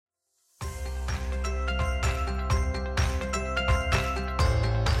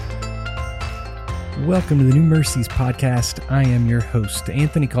Welcome to the New Mercies podcast. I am your host,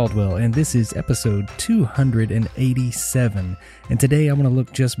 Anthony Caldwell, and this is episode 287. And today I want to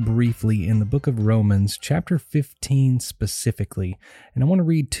look just briefly in the book of Romans, chapter 15 specifically. And I want to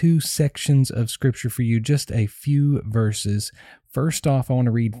read two sections of scripture for you, just a few verses. First off, I want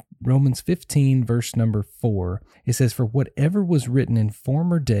to read Romans 15, verse number 4. It says, "For whatever was written in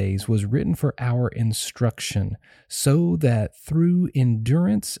former days was written for our instruction, so that through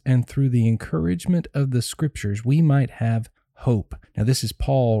endurance and through the encouragement of the scriptures we might have hope." Now, this is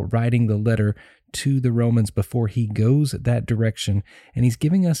Paul writing the letter to the Romans before he goes that direction, and he's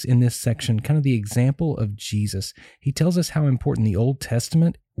giving us in this section kind of the example of Jesus. He tells us how important the Old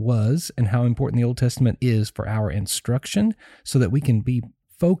Testament was and how important the Old Testament is for our instruction so that we can be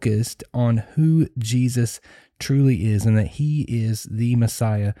focused on who Jesus truly is and that he is the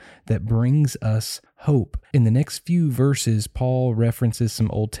Messiah that brings us hope. In the next few verses, Paul references some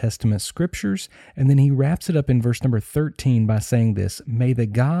Old Testament scriptures, and then he wraps it up in verse number 13 by saying this: "May the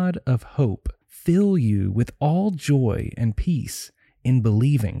God of hope fill you with all joy and peace in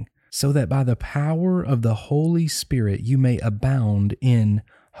believing, so that by the power of the Holy Spirit you may abound in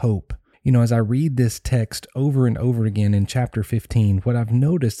hope." You know, as I read this text over and over again in chapter 15, what I've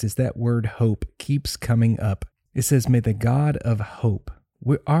noticed is that word hope keeps coming up. It says, "May the God of hope."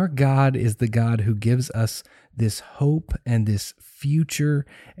 Our God is the God who gives us this hope and this future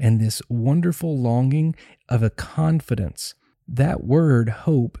and this wonderful longing of a confidence. That word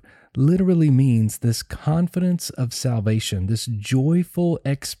hope literally means this confidence of salvation, this joyful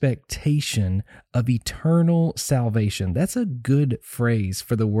expectation of eternal salvation. That's a good phrase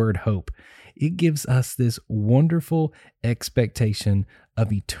for the word hope. It gives us this wonderful expectation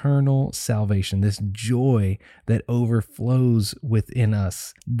of eternal salvation, this joy that overflows within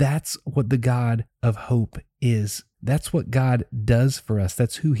us. That's what the God of hope is. That's what God does for us.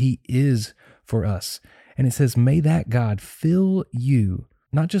 That's who he is for us. And it says, "May that God fill you,"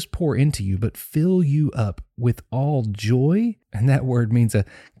 not just pour into you, but fill you up with all joy. And that word means a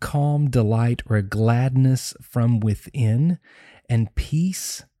calm delight or a gladness from within, and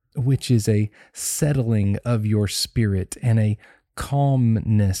peace, which is a settling of your spirit and a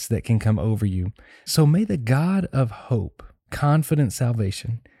calmness that can come over you. So may the God of hope, confident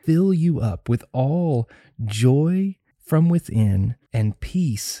salvation, fill you up with all joy from within and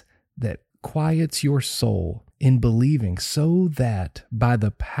peace that quiets your soul in believing, so that by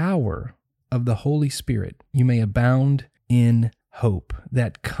the power of the Holy Spirit you may abound in hope,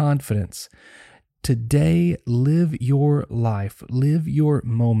 that confidence. Today, live your life, live your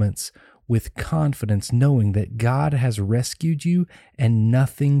moments with confidence, knowing that God has rescued you and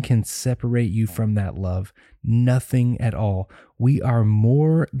nothing can separate you from that love. Nothing at all. We are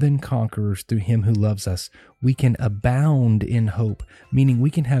more than conquerors through him who loves us. We can abound in hope, meaning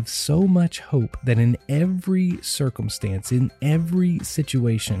we can have so much hope that in every circumstance, in every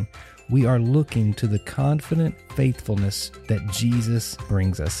situation, we are looking to the confident faithfulness that Jesus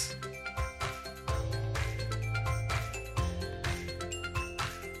brings us.